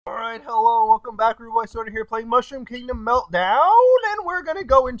Alright, hello, welcome back. RooboisRunner here playing Mushroom Kingdom Meltdown, and we're gonna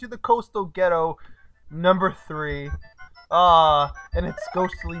go into the Coastal Ghetto number 3. And it's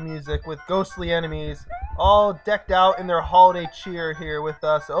ghostly music with ghostly enemies, all decked out in their holiday cheer here with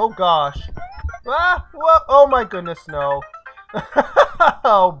us. Oh gosh. What? Oh my goodness, no.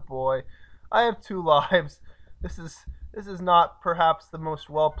 Oh boy. I have 2 lives. This is not perhaps the most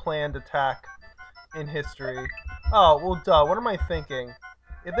well-planned attack in history. Oh, well duh, what am I thinking?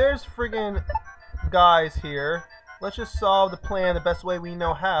 If there's friggin' guys here, let's just solve the plan the best way we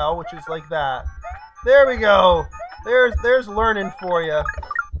know how, which is like that. There we go! There's learning for you.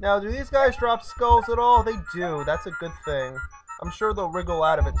 Now, do these guys drop skulls at all? They do. That's a good thing. I'm sure they'll wriggle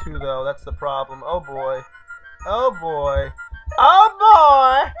out of it too, though. That's the problem. Oh boy. Oh boy. Oh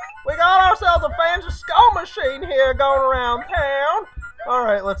boy! We got ourselves a fancy skull machine here going around town.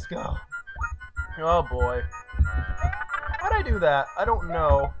 Alright, let's go. Oh boy. How'd I do that? I don't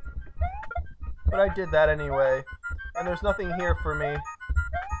know. But I did that anyway. And there's nothing here for me.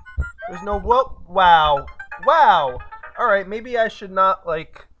 There's no... Whoa! Wow. Wow! Alright, maybe I should not,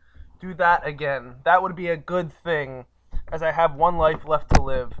 like, do that again. That would be a good thing, as I have 1 life left to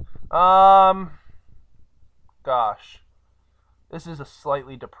live. Gosh. This is a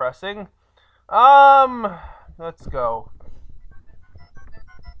slightly depressing. Let's go.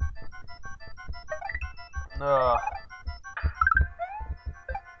 Ugh.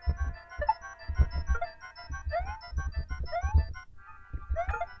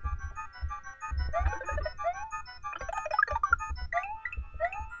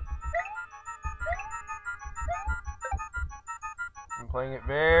 I'm playing it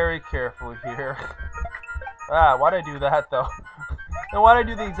very carefully here. Why'd I do that though? And why'd I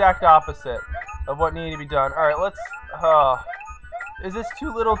do the exact opposite of what needed to be done? Alright, let's... Is this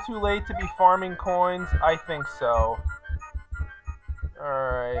too little too late to be farming coins? I think so.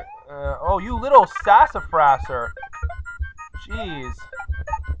 Alright. Oh, you little sassafrasser. Jeez.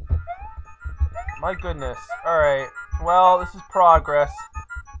 My goodness. Alright. Well, this is progress.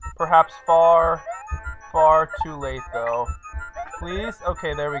 Perhaps far, far too late, though. Please?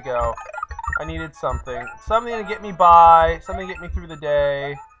 Okay, there we go. I needed something. Something to get me by. Something to get me through the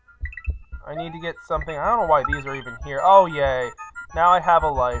day. I need to get something. I don't know why these are even here. Oh, yay. Now I have a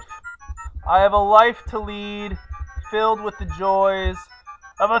life. I have a life to lead, filled with the joys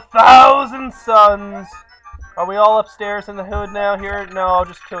of 1,000 suns. Are we all upstairs in the hood now here? No, I'll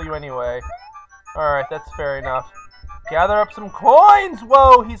just kill you anyway. Alright, that's fair enough. Gather up some coins!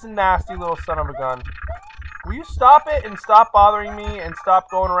 Whoa, he's a nasty little son of a gun. Will you stop it and stop bothering me and stop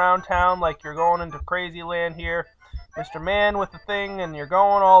going around town like you're going into crazy land here? Mr. Man with the thing, and you're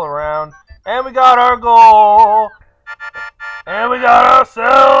going all around. And we got our goal! And we got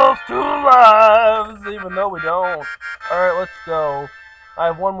ourselves 2 lives, even though we don't. Alright, let's go. I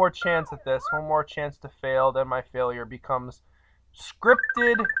have 1 more chance at this. 1 more chance to fail, then my failure becomes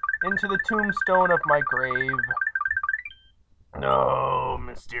scripted into the tombstone of my grave. No,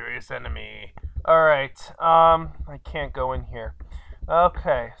 mysterious enemy. Alright, I can't go in here.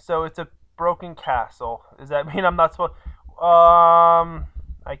 Okay, so it's a broken castle. Does that mean I'm not supposed... I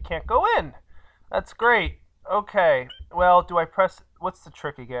can't go in. That's great. Okay, well, do I press... What's the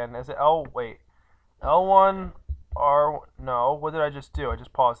trick again? Is it... Oh, wait. L1, R... No, what did I just do? I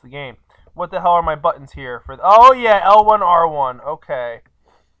just paused the game. What the hell are my buttons here for... Oh, yeah, L1, R1. Okay.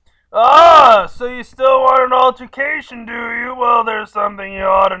 So you still want an altercation, do you? Well, there's something you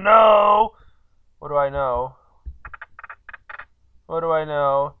ought to know. What do I know? What do I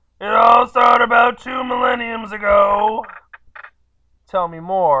know? It all started about 2 millenniums ago. Tell me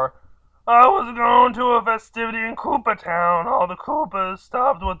more. I was going to a festivity in Koopa Town. All the Koopas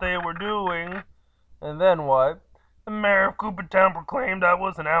stopped what they were doing. And then what? The mayor of Koopa Town proclaimed I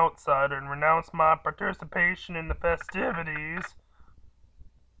was an outsider and renounced my participation in the festivities.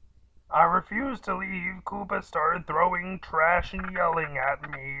 I refused to leave. Koopa started throwing trash and yelling at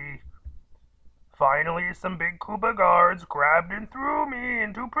me. Finally, some big Koopa guards grabbed and threw me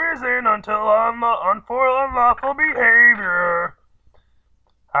into prison for unlawful behavior.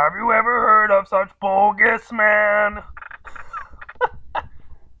 Have you ever heard of such bogus, man?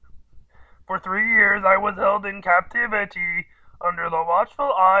 For 3 years, I was held in captivity under the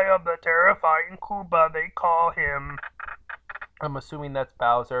watchful eye of the terrifying Koopa they call him. I'm assuming that's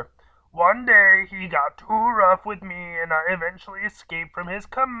Bowser. One day, he got too rough with me, and I eventually escaped from his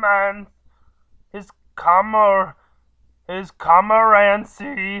command. His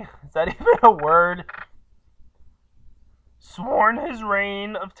commandancy. Is that even a word? Sworn his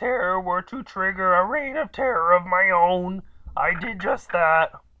reign of terror were to trigger a reign of terror of my own. I did just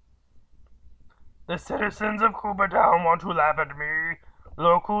that. The citizens of Crocodile want to laugh at me.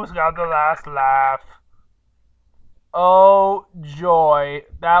 Look who's got the last laugh. Oh, joy.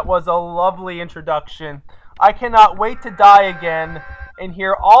 That was a lovely introduction. I cannot wait to die again and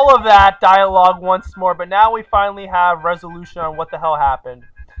hear all of that dialogue once more, but now we finally have resolution on what the hell happened.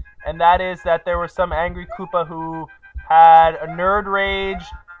 And that is that there was some angry Koopa who had a nerd rage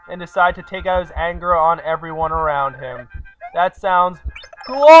and decided to take out his anger on everyone around him. That sounds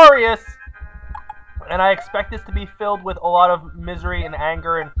glorious! And I expect this to be filled with a lot of misery and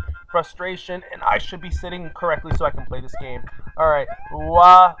anger and frustration, and I should be sitting correctly so I can play this game. Alright,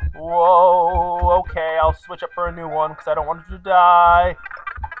 whoa, okay, I'll switch up for a new one because I don't want it to die.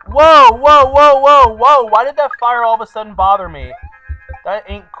 Whoa, why did that fire all of a sudden bother me? That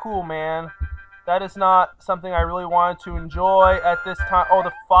ain't cool, man. That is not something I really wanted to enjoy at this time. Oh,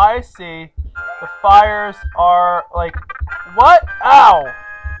 the fire, see, the fires are like, what? Ow!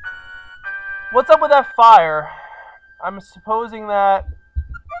 What's up with that fire? I'm supposing that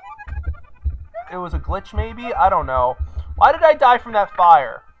it was a glitch, maybe? I don't know. Why did I die from that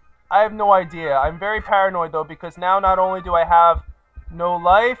fire? I have no idea. I'm very paranoid, though, because now not only do I have no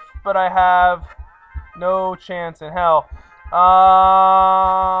life, but I have no chance in hell. I'm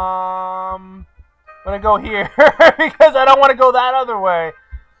gonna go here, because I don't want to go that other way.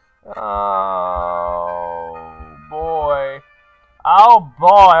 Oh, boy. Oh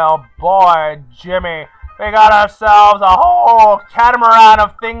boy, Jimmy. We got ourselves a whole catamaran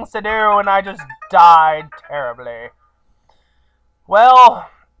of things to do, and I just died terribly. Well.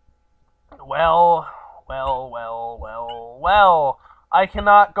 I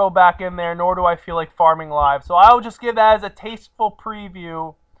cannot go back in there, nor do I feel like farming live. So I'll just give that as a tasteful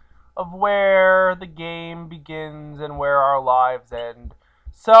preview of where the game begins and where our lives end.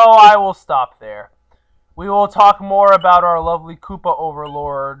 So I will stop there. We will talk more about our lovely Koopa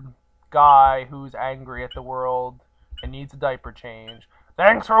Overlord guy who's angry at the world and needs a diaper change.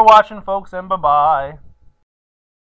 Thanks for watching, folks, and bye-bye.